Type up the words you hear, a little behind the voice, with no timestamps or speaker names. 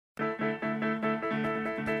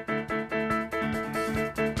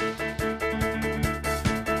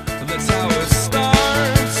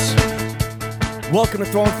Welcome to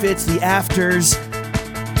Throwing Fits, the afters.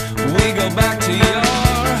 We go back to your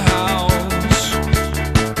house.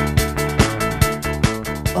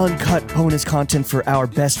 Uncut bonus content for our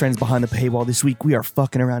best friends behind the paywall. This week, we are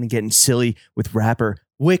fucking around and getting silly with rapper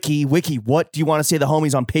Wiki. Wiki, what do you want to say to the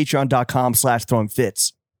homies on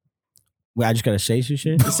patreon.com/throwingfits? Wait, I just gotta say some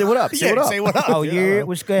shit. Say what up. Say what up. Say what up. Oh, yeah,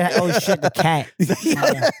 what's good? Oh shit, the cat.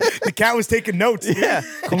 The cat was taking notes. Yeah.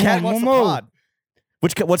 Come cat on, wants the Momo. pod.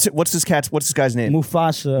 What's this guy's name?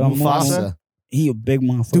 Mufasa. Mufasa? He a big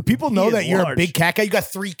motherfucker. Do people know He is that you're large. a big cat guy? You got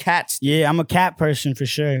 3 cats. Yeah, I'm a cat person for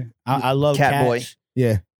sure. I love Cat cats. boy.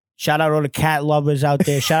 Yeah. Shout out all the cat lovers out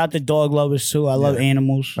there. Shout out the dog lovers too. I love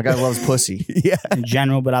animals My guy loves pussy. Yeah. in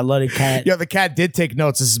general, but I love the cat. Yeah, the cat did take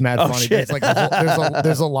notes. This is mad Oh, funny. shit. It's like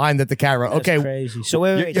there's a line that the cat wrote. That's Okay. crazy. So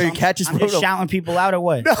wait. Your So cat just I'm wrote just a- shouting people out or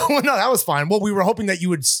what? No, that was fine. Well, we were hoping that you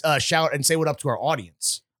would shout and say what up to our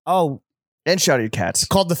audience. Oh, And shout at your cats. It's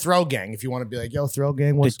called the Throw Gang. If you want to be like, yo, Throw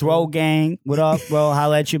Gang, the what's throw gang. What up, bro?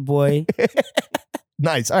 Holla at your boy.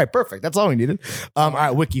 Nice. All right, perfect. That's all we needed. All right,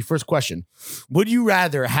 Wiki, first question. Would you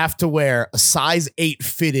rather have to wear a size 8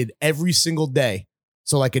 fitted every single day?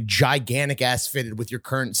 So like a gigantic ass fitted with your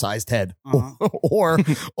current sized head. Uh-huh. Or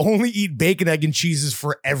only eat bacon, egg, and cheeses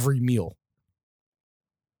for every meal?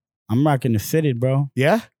 I'm rocking the fitted, bro.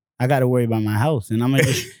 Yeah? I got to worry about my health, and I'm gonna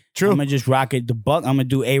just True. I'm gonna just rock it the buck. I'm gonna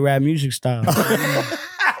do A-Rap music style.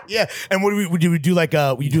 Yeah. And what do we do like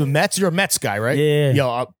we do the Mets? You're a Mets guy, right? Yeah.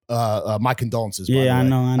 Yo, my condolences. by Yeah, the I way.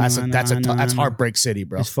 know, That's heartbreak city,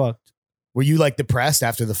 bro. It's fucked. Were you like depressed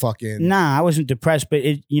after the fucking? Nah, I wasn't depressed, but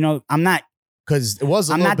I'm not. Because it was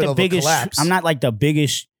a I'm little not bit the of biggest. a collapse. I'm not like the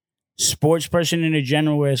biggest sports person in the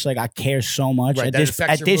general where it's like I care so much Right, at that this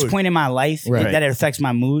affects your this mood. point in my life Right. that it affects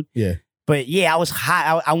my mood. Yeah. But yeah, I was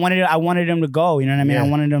hot. I wanted them to go. You know what I mean? Yeah.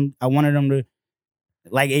 I wanted them to.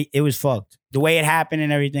 Like it was fucked. The way it happened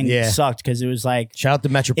and everything Yeah. sucked because it was like. Shout out to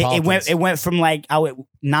Metropolitans. It went from like I would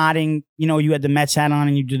nodding, you had the Mets hat on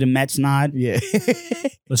and you did the Mets nod. Yeah.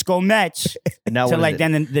 Let's go Mets. And now to what is like it?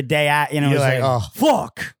 then the day I, it You're was like, like,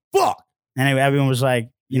 oh, fuck. and everyone was like,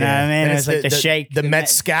 you know what I mean? And It was like the shake, the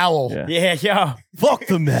Mets scowl. Yeah. Yeah, yo, Fuck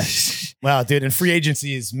the mess. Wow, dude, and free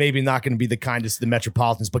agency is maybe not going to be the kindest to the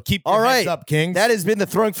Metropolitans, but keep your All heads right. up, Kings. That has been the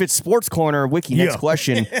Throwing Fits Sports Corner. Wiki, next Yeah.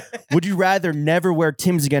 question. Would you rather never wear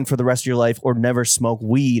Timbs again for the rest of your life or never smoke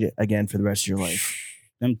weed again for the rest of your life?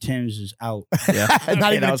 them Timbs is out. Yeah. not Okay,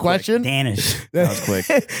 even that a was quick. question. Dennis. That was quick.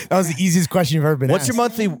 That was the easiest question you've ever been What's asked. your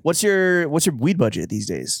monthly? What's your weed budget these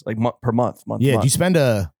days? Like per month? Month? Yeah, do month. you spend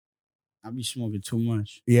a... I be smoking too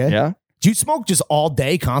much. Yeah? Yeah. Do you smoke just all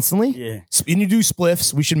day, constantly? Yeah. And you do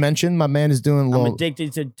spliffs. We should mention my man is doing a I'm little...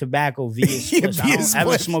 addicted to tobacco via Yeah, spliffs. I via don't ever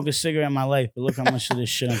spliffs. smoke a cigarette in my life, but look how much of this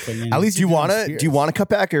shit I'm putting in. At least Do you you're want doing to? Do you want to cut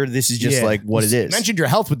back, or this is just Yeah. like what it You is? mentioned your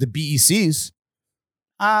health with the BECs.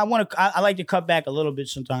 I like to cut back a little bit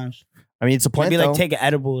sometimes. I mean, it's a plant. Maybe like though. take an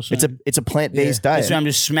edible or something. It's a plant based diet. That's why I'm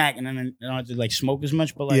just smacking and then I don't have to like smoke as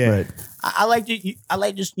much. But like, Yeah. I like to. I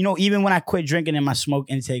like just even when I quit drinking and my smoke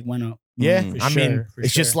intake went up. Yeah, Mm. For I mean, sure, for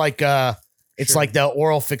it's just sure. like it's Sure. like the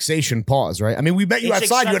oral fixation pause, right? I mean, we met you It's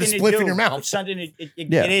outside. You had a something to spliff in do. your mouth. It's something.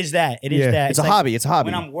 Yeah. It is that. It is Yeah. that. It's a like hobby. It's a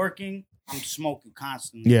hobby. When I'm working, I'm smoking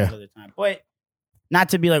constantly. Yeah. Most of the time, but not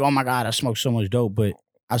to be like, oh my god, I smoke so much dope. But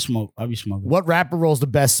I smoke. I'll be smoking. What rapper rolls the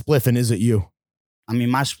best spliff, and is it you? I mean,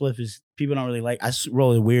 my spliff is people don't really like.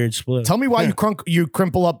 Roll a weird spliff. Tell me why you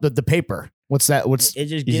crimple up the paper. What's that? What's It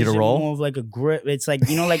just Easy gives to it roll? more of like a grip. It's like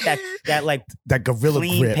like that like that gorilla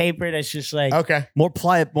clean grip? paper that's just like Okay, more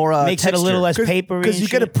pliant, more makes it a little less papery. because you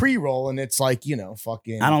and get a shit. pre-roll and it's like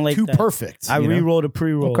fucking. I don't like too that. perfect. I you know? re-rolled a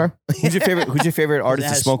pre-roll. Okay. Who's your favorite? Who's your favorite artist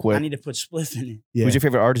to smoke I with? need to put spliff in it. Yeah. Who's your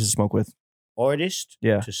favorite artist to smoke with? Artist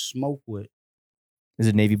Yeah. to smoke with. Is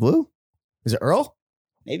it Navy Blue? Is it Earl?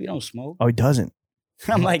 Maybe don't smoke. Oh, he doesn't.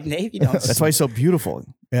 I'm like, Navy don't smoke. That's why he's so beautiful.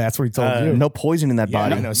 Yeah, that's what he told you. No poison in that Yeah,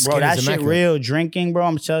 body. I know. Bro, Skin that is shit immaculate. real. Drinking, bro,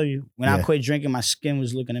 I'm telling you. When I Yeah. quit drinking, my skin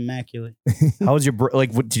was looking immaculate. How was your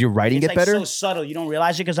did your writing It's get like better? so subtle. You don't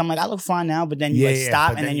realize it because I'm like, I look fine now, but then you Yeah, like yeah, stop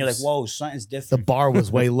but and then then you're you like, whoa, something's The different. bar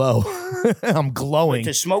was way low. I'm But glowing.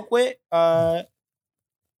 to smoke with,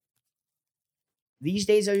 these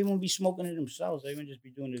days everyone be smoking it themselves. Everyone just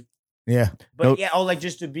be doing it. Yeah. But Nope. yeah, like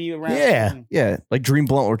just to be around. Yeah. something. Yeah, like dream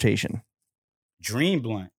blunt rotation. Dream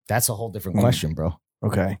blunt. That's a whole different Mm. question, bro.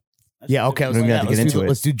 Okay. That's Yeah, a okay. good We're one. gonna have to let's get do, into it.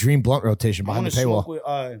 Let's do dream blunt rotation I behind want the to smoke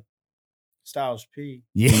paywall. with Styles P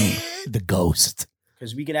Yeah. the ghost.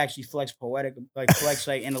 because we could actually flex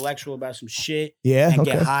like intellectual about some shit Yeah. and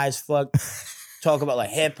Okay. get high as fuck. Talk about like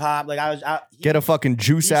hip hop. Like Get a fucking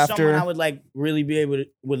juice he's someone I after. would like really be able to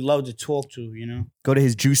would love to talk to. You know. Go to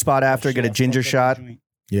his juice spot after. Get a Fuck ginger up the shot. joint.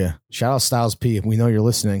 Yeah. Shout out Styles P. We know you're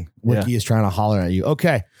listening. Wiki is trying to holler at you.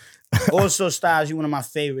 Okay. Also, Styles, you're one of my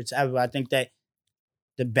favorites ever. I think that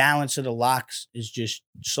the balance of the locks is just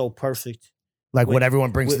so perfect. Like what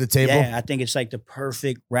everyone brings to the table. Yeah, I think it's like the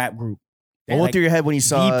perfect rap group. What went through your head when you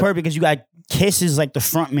saw? Perfect because you got Kiss is like the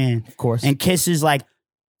front man, Of course. and Kiss is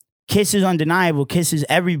undeniable. Kiss is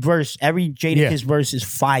every Jada Kiss verse is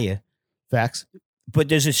fire. Facts. But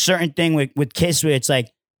there's a certain thing with Kiss where it's like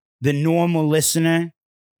the normal listener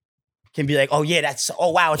can be like, oh yeah,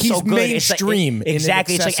 wow, it's He's so good. mainstream It's like, in an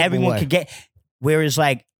exactly. It's like accessible everyone way. could get. Whereas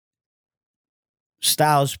like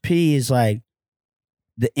Styles P is like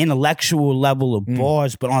the intellectual level of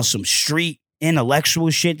bars, but on some street intellectual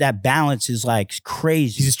shit. That balance is like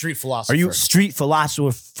crazy. He's a street philosopher. Are you street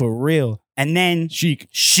philosopher for real? And then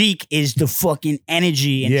Chic is the fucking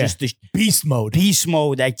energy and just the beast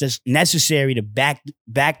mode that's just necessary to back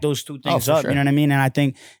those two things for up. sure. You know what I mean? And I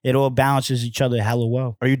think it all balances each other hella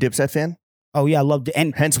well. Are you a Dipset fan? Oh yeah, I love it.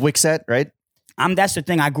 And Hence Wickset, right? that's the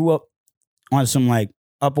thing. I grew up on some like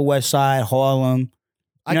Upper West Side, Harlem.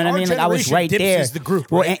 You know what I mean? Like I was right there. Is the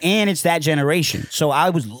group, Well, right? and it's that generation. So I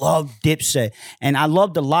loved Dipset. And I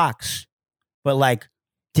love the Locks. But like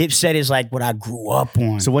Dipset is like what I grew up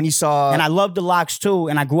on. So when you saw, And I love the Locks too.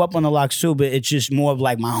 And I grew up on the Locks too, but it's just more of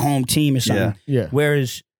like my home team or something. Yeah.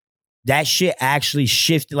 Whereas that shit actually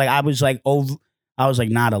shifted. Like I was like,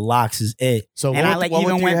 nah, the Locks is it. So And I what like went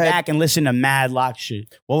even through went your head? back and listened to Mad Lock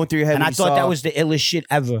shit. what went through your head? And when I you thought saw, that was the illest shit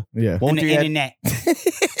ever Yeah. What on went the through your head? internet.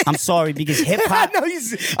 I'm sorry, because hip hop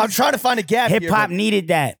I'm trying to find a gap. hip here, hop but- needed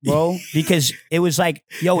that, bro, because it was like,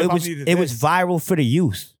 yo, Hip-hop needed it was this. viral for the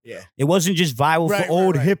youth. Yeah. It wasn't just viral Right, for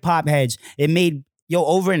old right. hip hop heads. It made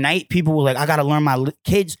overnight people were like, I gotta learn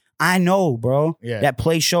kids. I know, bro. Yeah. That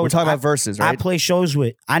play shows. We're talking I- about verses, I right? play shows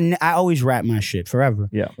with. I always rap my shit forever.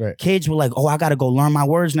 Yeah. Right. Kids were like, oh, I gotta go learn my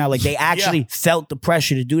words now. Like they actually felt the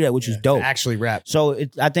pressure to do that, which is dope. Actually rap. So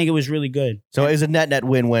I think it was really good. So it was a net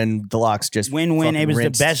win when the Locks just Win-win. fucking It was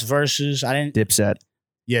rinsed the best verses. I didn't. Dipset.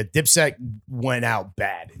 Yeah, Dipset went out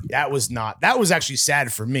bad. That was actually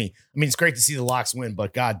sad for me. I mean, it's great to see the Locks win,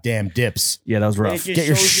 but goddamn Dips. Yeah, that was And rough. it just Get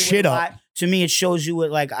your shows you shit what a up. li- To me, it shows you what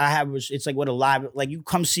like I have. It's like what a live, like you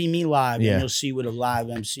come see me live, Yeah. and you'll see what a live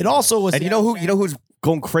MC. It also was And you know who's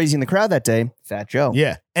going crazy in the crowd that day? Fat Joe.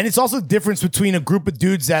 Yeah. And it's also the difference between a group of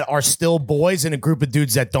dudes that are still boys and a group of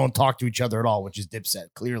dudes that don't talk to each other at all, which is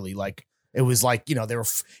Dipset. Clearly, like it was like,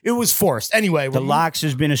 it was forced. Anyway, the Locks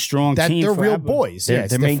has been a strong that team. they're real forever. boys. They're, Yeah,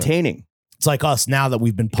 it's they're different. maintaining. It's like us now that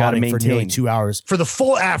we've been Gotta potting for nearly maintain. 2 hours. For the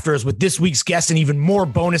full afters with this week's guest and even more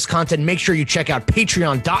bonus content, make sure you check out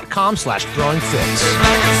patreon.com/throwingfits.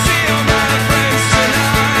 I can see all my friends